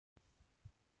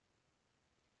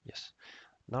Yes.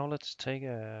 Now let's take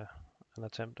an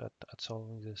attempt at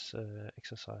solving this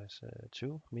exercise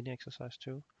 2, mini exercise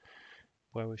 2,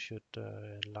 where we should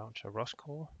launch a ROS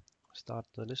call, start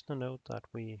the listener node that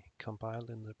we compiled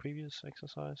in the previous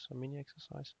exercise, a mini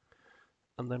exercise,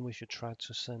 and then we should try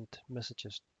to send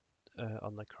messages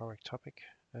on the correct topic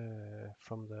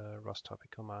from the ROS topic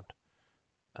command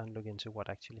and look into what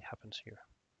actually happens here.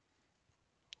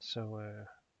 So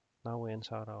now we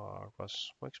inside our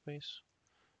ROS workspace,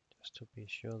 just to be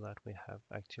sure that we have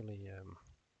actually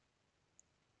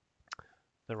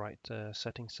the right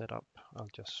settings set up. I'll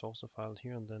just source the file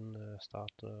here and then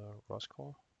start the ROS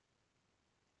call.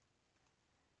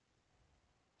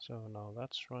 So now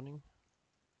that's running,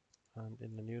 and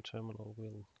in the new terminal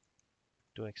we'll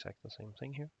do exactly the same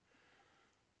thing here.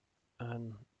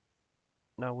 And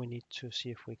now we need to see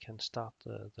if we can start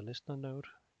the listener node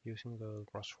using the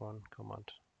ROS run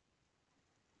command.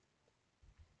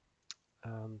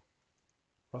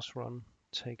 ROS run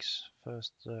takes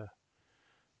first the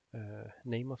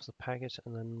name of the package,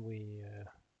 and then we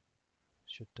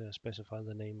should specify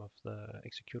the name of the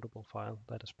executable file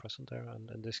that is present there,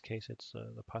 and in this case it's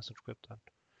the Python script that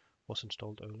was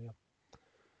installed earlier.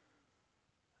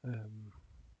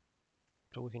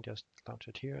 So we can just launch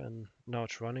it here, and now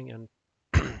it's running, and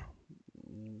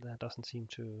there doesn't seem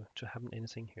to happen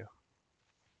anything here.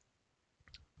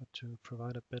 But to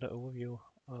provide a better overview,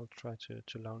 I'll try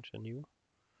to launch a new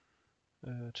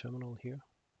terminal here,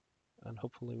 and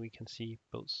hopefully we can see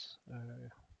both.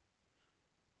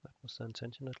 That was the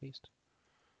intention, at least.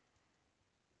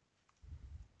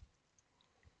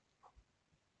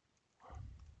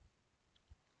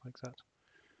 Like that.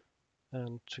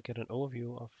 And to get an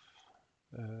overview of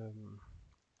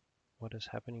what is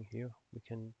happening here, we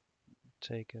can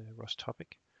take a ROS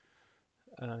topic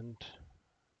and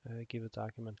give it the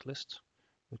argument list,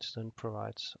 which then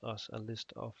provides us a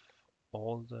list of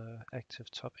all the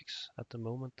active topics at the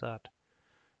moment that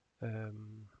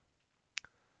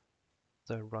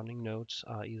the running nodes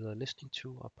are either listening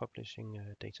to or publishing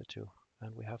data to.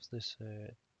 And we have this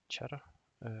chatter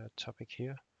topic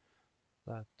here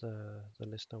that the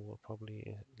listener will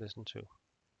probably listen to.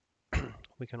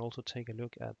 We can also take a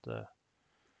look at the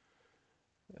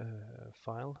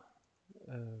file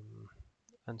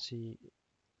and see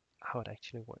how it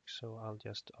actually works. So I'll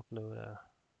just upload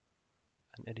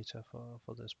an editor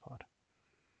for this part.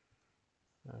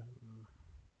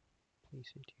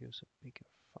 Please use a bigger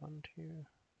font here,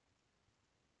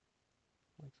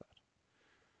 like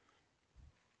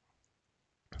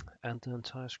that. And the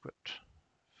entire script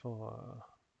for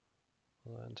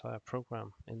the entire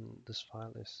program in this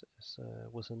file is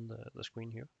within the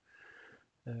screen here.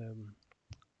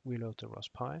 We load the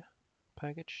ROS.py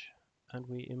package, and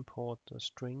we import the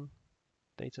string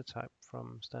data type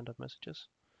from standard messages.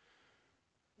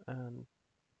 And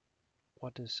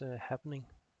what is happening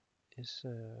is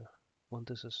when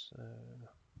this is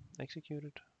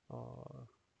executed or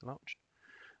launched,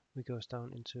 we goes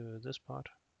down into this part.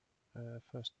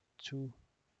 First two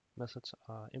methods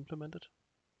are implemented,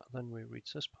 and then we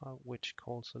reach this part, which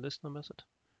calls the listener method,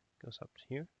 goes up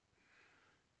here.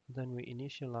 Then we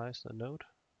initialize the node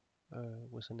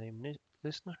with the name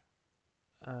listener,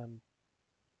 and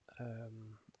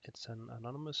it's an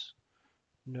anonymous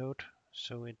node,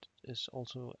 so it is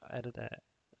also added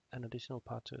an additional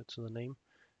part to the name,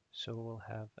 so we'll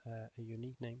have a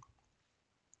unique name.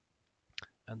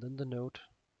 And then the node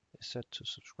is set to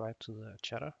subscribe to the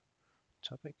chatter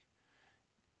topic,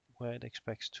 where it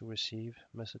expects to receive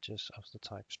messages of the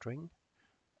type string,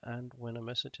 and when a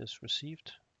message is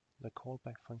received, the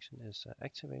callback function is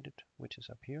activated, which is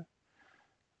up here.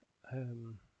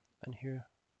 And here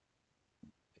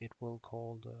it will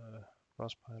call the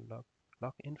ROS.py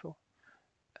log info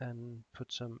and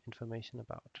put some information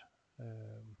about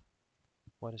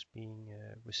what is being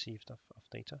received of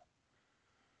data.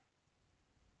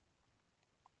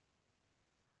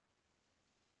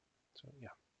 So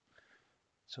yeah,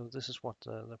 so this is what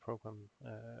the program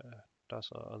does,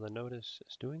 or the node is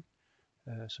doing.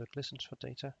 So it listens for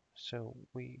data, so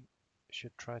we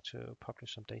should try to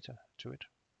publish some data to it.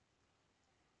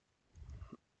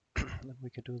 Then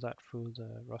we can do that through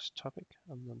the ROS topic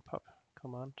and then pub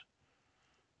command,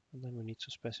 and then we need to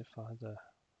specify the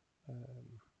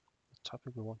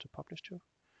topic we want to publish to.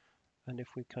 And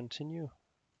if we continue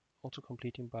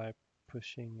auto-completing by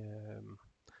pushing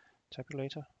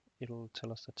tabulator, it'll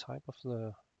tell us the type of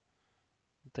the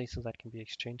data that can be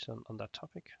exchanged on that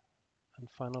topic. And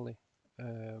finally,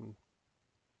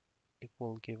 it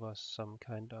will give us some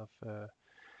kind of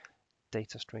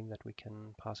data string that we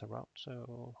can pass around.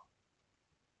 So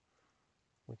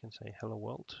we can say hello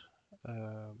world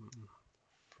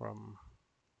from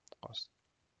ROS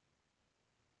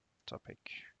topic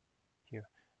here.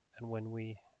 And when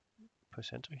we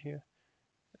press enter here,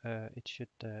 it should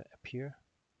appear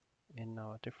in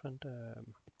our different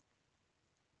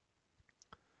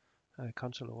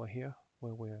console over here,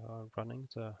 where we are running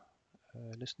the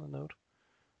listener node,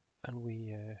 and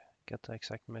we get the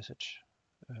exact message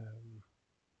that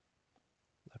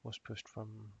was pushed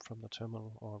from the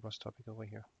terminal or ROS topic over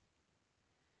here.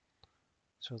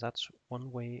 So that's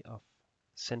one way of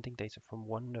sending data from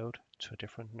one node to a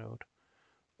different node,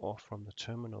 or from the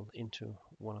terminal into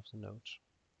one of the nodes.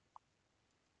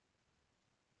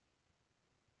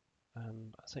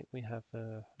 And I think we have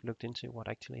looked into what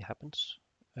actually happens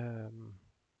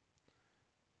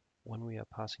when we are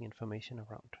passing information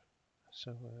around.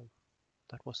 So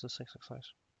that was this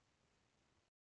exercise.